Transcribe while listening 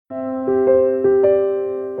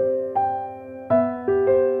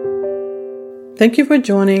Thank you for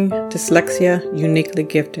joining Dyslexia Uniquely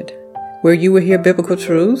Gifted, where you will hear biblical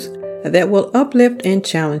truths that will uplift and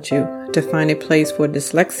challenge you to find a place for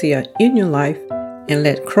dyslexia in your life and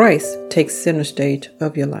let Christ take center stage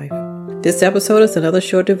of your life. This episode is another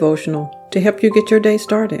short devotional to help you get your day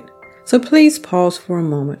started. So please pause for a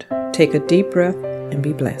moment, take a deep breath, and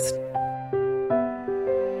be blessed.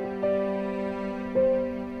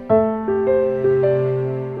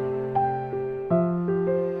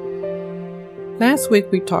 Last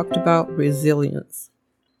week we talked about resilience.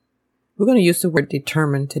 We're going to use the word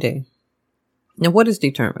determined today. Now, what is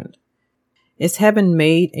determined? It's having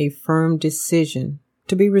made a firm decision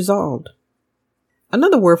to be resolved.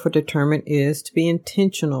 Another word for determined is to be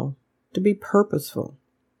intentional, to be purposeful.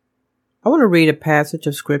 I want to read a passage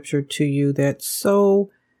of scripture to you that so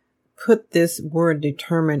put this word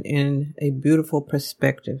determined in a beautiful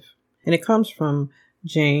perspective. And it comes from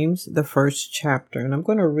James, the 1st chapter. And I'm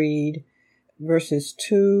going to read verses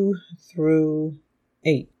 2 through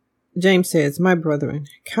 8. James says, "My brethren,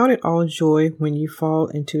 count it all joy when you fall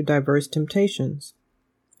into diverse temptations,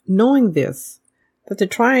 knowing this, that the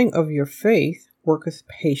trying of your faith worketh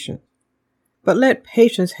patience. But let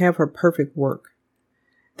patience have her perfect work,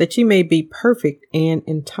 that ye may be perfect and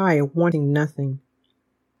entire, wanting nothing.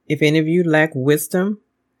 If any of you lack wisdom,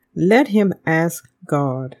 let him ask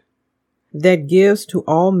God, that gives to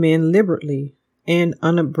all men liberally, and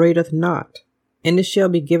upbraideth not, and it shall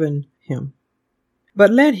be given him. But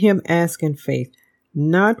let him ask in faith,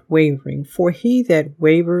 not wavering, for he that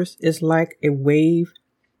wavers is like a wave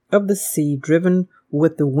of the sea driven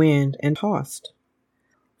with the wind and tossed.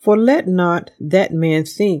 For let not that man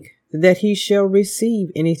think that he shall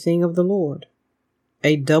receive anything of the Lord.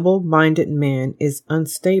 A double-minded man is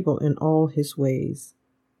unstable in all his ways."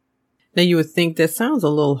 Now you would think that sounds a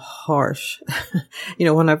little harsh.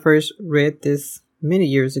 When I first read this many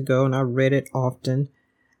years ago, and I read it often,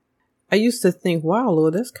 I used to think, wow,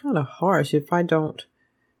 Lord, that's kind of harsh. If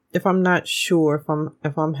I'm not sure,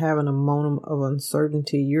 if I'm having a moment of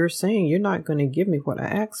uncertainty, you're saying you're not going to give me what I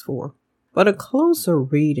asked for. But a closer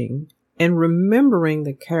reading and remembering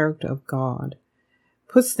the character of God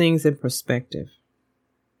puts things in perspective.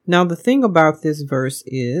 Now, the thing about this verse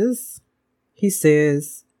is, he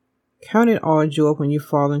says, count it all joy when you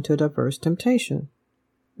fall into diverse temptation.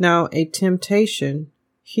 Now, a temptation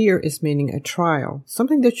here is meaning a trial,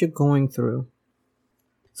 something that you're going through.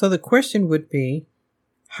 So the question would be,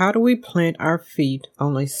 how do we plant our feet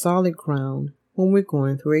on a solid ground when we're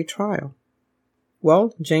going through a trial?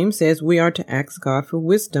 Well, James says we are to ask God for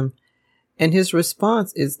wisdom, and his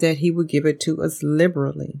response is that he will give it to us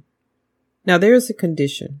liberally. Now, there is a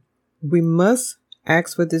condition. We must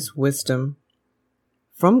ask for this wisdom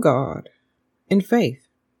from God in faith.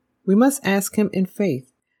 We must ask him in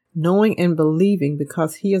faith, knowing and believing,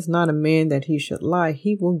 because he is not a man that he should lie.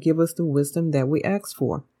 He will give us the wisdom that we ask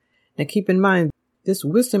for. Now, keep in mind, this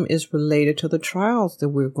wisdom is related to the trials that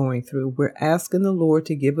we're going through. We're asking the Lord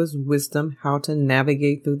to give us wisdom how to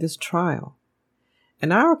navigate through this trial.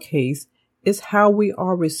 In our case, it's how we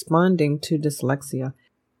are responding to dyslexia.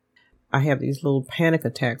 I have these little panic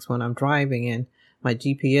attacks when I'm driving and my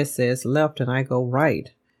GPS says left and I go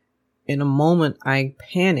right. In a moment, I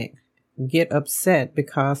panic, get upset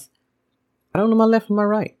because I don't know my left from my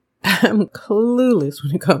right. I'm clueless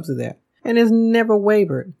when it comes to that. And it's never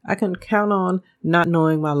wavered. I can count on not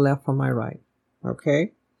knowing my left from my right.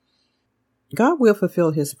 Okay? God will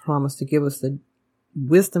fulfill his promise to give us the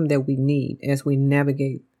wisdom that we need as we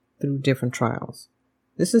navigate through different trials.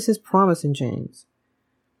 This is his promise in James.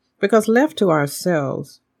 Because left to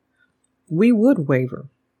ourselves, we would waver.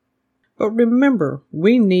 But remember,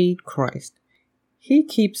 we need Christ. He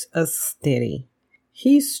keeps us steady.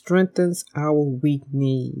 He strengthens our weak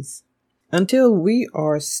knees until we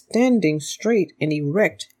are standing straight and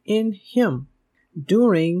erect in him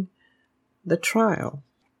during the trial.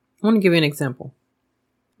 I want to give you an example.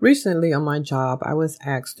 Recently on my job, I was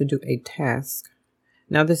asked to do a task.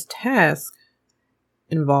 Now, this task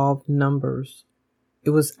involved numbers.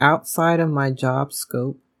 It was outside of my job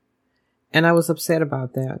scope, and I was upset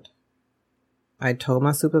about that. I told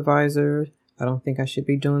my supervisor, I don't think I should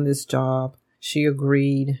be doing this job. She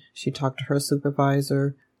agreed. She talked to her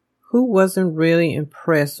supervisor, who wasn't really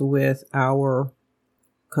impressed with our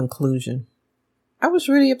conclusion. I was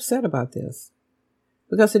really upset about this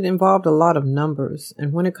because it involved a lot of numbers.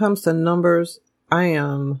 And when it comes to numbers, I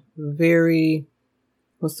am very,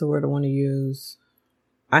 what's the word I want to use?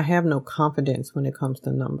 I have no confidence when it comes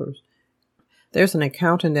to numbers. There's an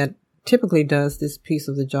accountant that typically does this piece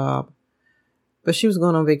of the job, but she was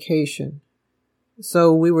going on vacation.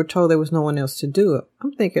 So we were told there was no one else to do it.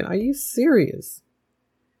 I'm thinking, are you serious?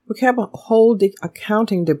 We have a whole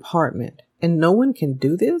accounting department and no one can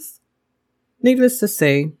do this? Needless to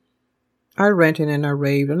say, I ranted and I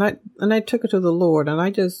raved and I took it to the Lord, and I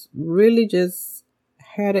just really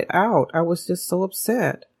had it out. I was just so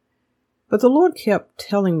upset. But the Lord kept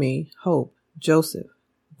telling me, Hope, Joseph.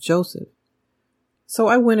 So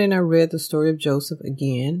I went and I read the story of Joseph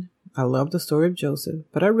again. I love the story of Joseph,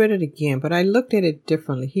 but I read it again, but I looked at it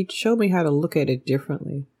differently. He showed me how to look at it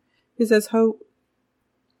differently. He says, Hope,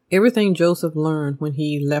 everything Joseph learned when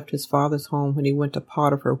he left his father's home, when he went to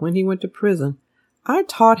Potiphar, when he went to prison, I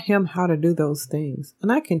taught him how to do those things,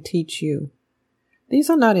 and I can teach you. These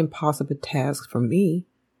are not impossible tasks for me.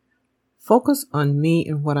 Focus on me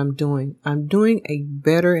and what I'm doing. I'm doing a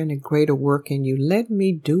better and a greater work in you. Let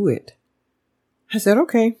me do it. I said,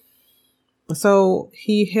 okay. So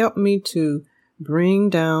he helped me to bring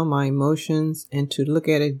down my emotions and to look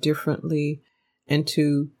at it differently and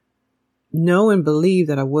to know and believe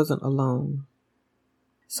that I wasn't alone.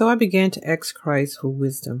 So I began to ask Christ for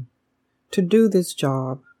wisdom to do this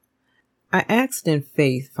job. I asked in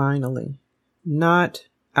faith finally, not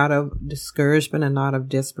out of discouragement and not of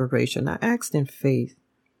desperation. I asked in faith,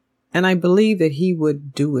 and I believe that he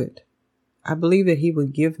would do it. I believe that he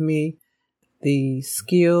would give me the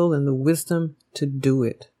skill and the wisdom to do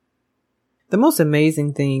it. The most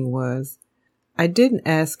amazing thing was I didn't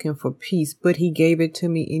ask him for peace, but he gave it to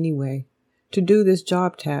me anyway to do this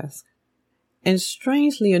job task. And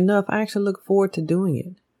strangely enough, I actually look forward to doing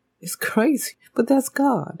it. It's crazy, but that's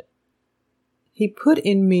God. He put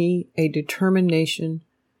in me a determination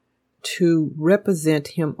to represent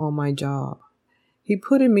him on my job. He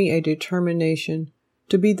put in me a determination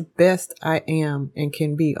to be the best I am and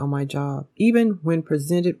can be on my job, even when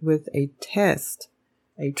presented with a test,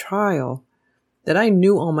 a trial that I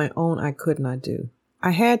knew on my own I could not do.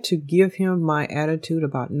 I had to give him my attitude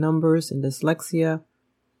about numbers and dyslexia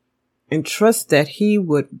and trust that he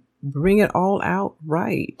would bring it all out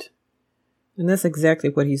right. And that's exactly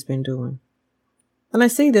what he's been doing. And I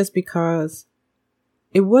say this because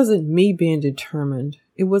it wasn't me being determined.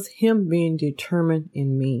 It was him being determined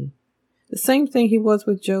in me. The same thing he was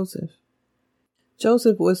with Joseph.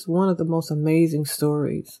 Joseph was one of the most amazing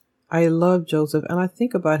stories. I love Joseph, and I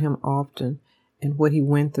think about him often and what he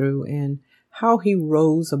went through and how he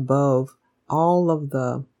rose above all of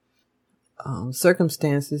the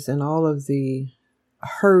circumstances and all of the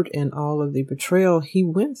hurt and all of the betrayal he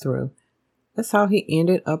went through. That's how he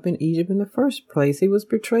ended up in Egypt in the first place. He was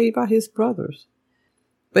betrayed by his brothers.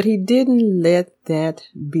 But he didn't let that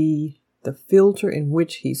be the filter in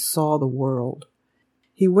which he saw the world.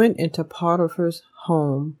 He went into Potiphar's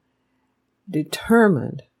home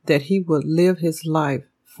determined that he would live his life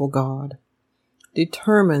for God,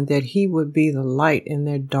 determined that he would be the light in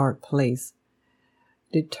their dark place,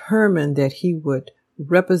 determined that he would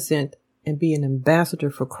represent and be an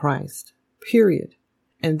ambassador for Christ, period.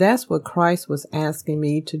 And that's what Christ was asking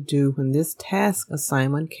me to do when this task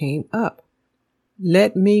assignment came up.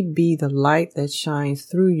 Let me be the light that shines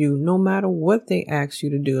through you no matter what they ask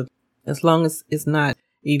you to do. As long as it's not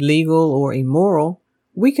illegal or immoral,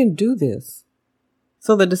 we can do this.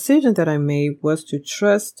 So the decision that I made was to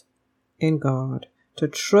trust in God, to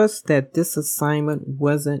trust that this assignment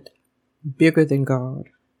wasn't bigger than God.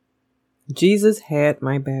 Jesus had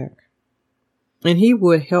my back, and he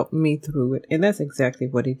would help me through it. And that's exactly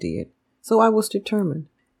what he did. So I was determined.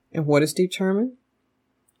 And what is determined?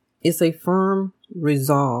 It's a firm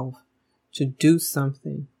resolve to do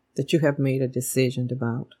something that you have made a decision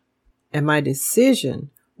about. And my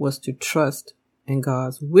decision was to trust in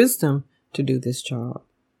God's wisdom to do this job.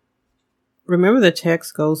 Remember, the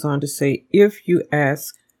text goes on to say, if you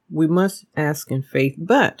ask, we must ask in faith.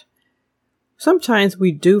 But sometimes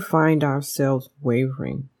we do find ourselves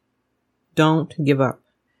wavering. Don't give up.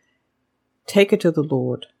 Take it to the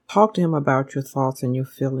Lord. Talk to him about your thoughts and your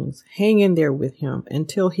feelings. Hang in there with him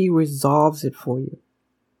until he resolves it for you.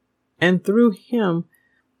 And through him,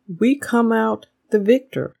 we come out the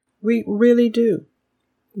victor. We really do.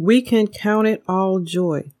 We can count it all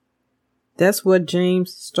joy. That's what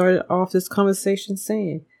James started off this conversation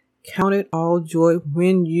saying. Count it all joy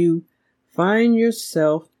when you find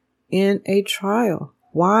yourself in a trial.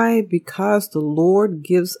 Why? Because the Lord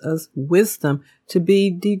gives us wisdom to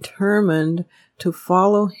be determined to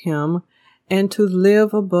follow him and to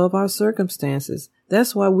live above our circumstances.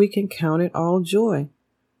 That's why we can count it all joy.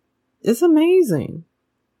 It's amazing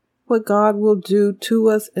what God will do to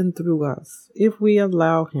us and through us if we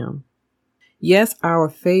allow him. Yes, our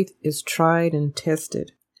faith is tried and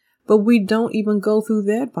tested, but we don't even go through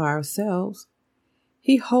that by ourselves.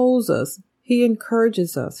 He holds us. He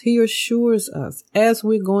encourages us. He assures us as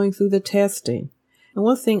we're going through the testing. And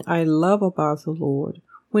one thing I love about the Lord,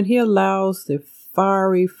 when He allows the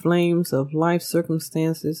fiery flames of life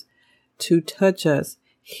circumstances to touch us,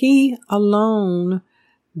 He alone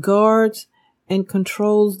guards and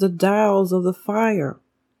controls the dials of the fire.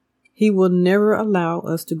 He will never allow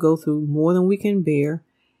us to go through more than we can bear.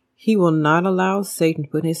 He will not allow Satan to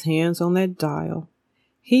put his hands on that dial.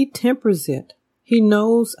 He tempers it. He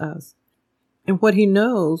knows us. And what He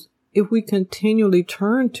knows, if we continually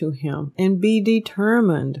turn to Him and be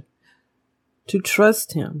determined to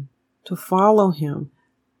trust Him, to follow Him,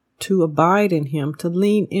 to abide in Him, to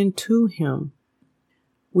lean into Him,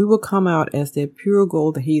 we will come out as that pure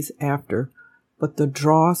gold that He's after, but the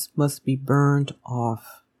dross must be burned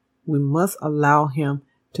off. We must allow Him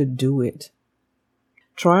to do it.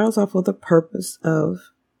 Trials are for the purpose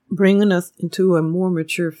of bringing us into a more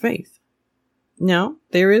mature faith. Now,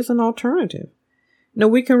 there is an alternative. Now,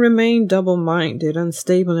 we can remain double-minded,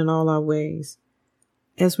 unstable in all our ways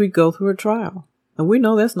as we go through a trial. And we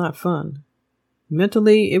know that's not fun.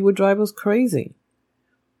 Mentally, it would drive us crazy.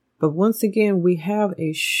 But once again, we have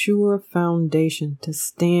a sure foundation to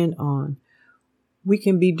stand on. We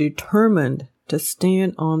can be determined to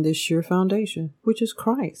stand on this sure foundation, which is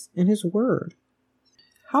Christ and His Word.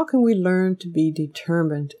 How can we learn to be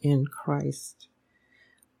determined in Christ?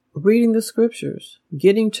 Reading the Scriptures,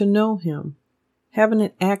 getting to know Him, having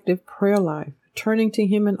an active prayer life, turning to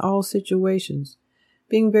Him in all situations,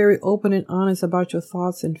 being very open and honest about your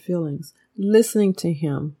thoughts and feelings, listening to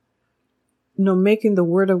Him, making the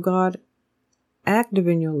Word of God active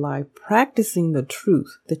in your life, practicing the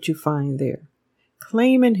truth that you find there,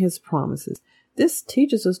 claiming His promises. This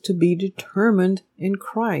teaches us to be determined in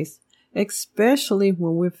Christ, especially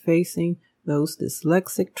when we're facing those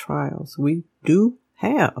dyslexic trials we do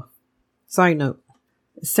have. Side note,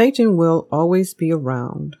 Satan will always be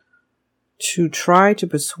around to try to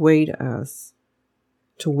persuade us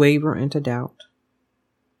to waver and to doubt.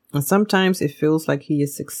 And sometimes it feels like he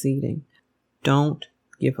is succeeding. Don't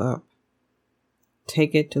give up.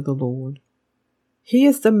 Take it to the Lord. He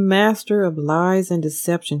is the master of lies and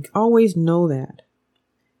deception. Always know that.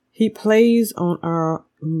 He plays on our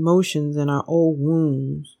emotions and our old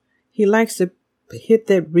wounds. He likes to hit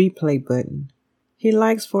that replay button. He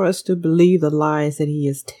likes for us to believe the lies that he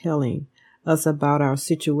is telling us about our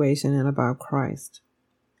situation and about Christ.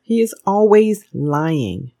 He is always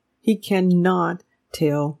lying. He cannot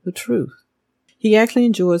tell the truth. He actually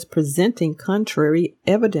enjoys presenting contrary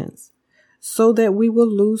evidence so that we will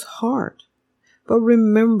lose heart. But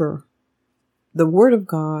remember, the Word of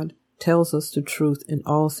God tells us the truth in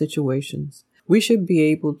all situations. We should be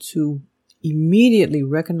able to immediately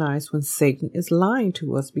recognize when Satan is lying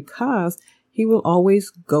to us because he will always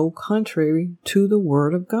go contrary to the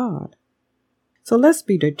Word of God. So let's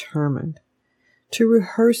be determined to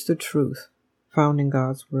rehearse the truth found in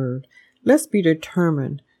God's Word. Let's be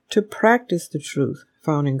determined to practice the truth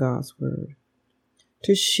found in God's Word,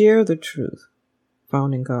 to share the truth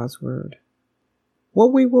found in God's Word.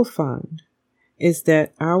 What we will find is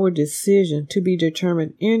that our decision to be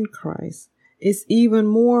determined in Christ is even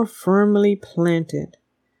more firmly planted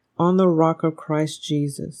on the rock of Christ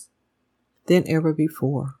Jesus than ever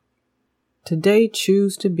before. Today,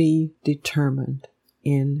 choose to be determined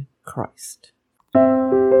in Christ.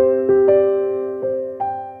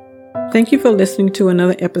 Thank you for listening to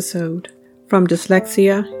another episode from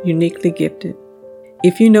Dyslexia Uniquely Gifted.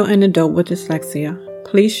 If you know an adult with dyslexia,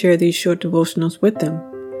 please share these short devotionals with them.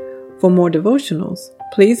 For more devotionals,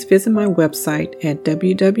 please visit my website at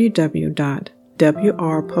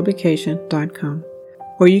www.wrpublication.com,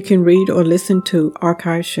 where you can read or listen to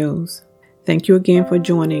archive shows. Thank you again for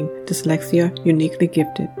joining Dyslexia Uniquely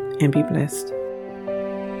Gifted, and be blessed.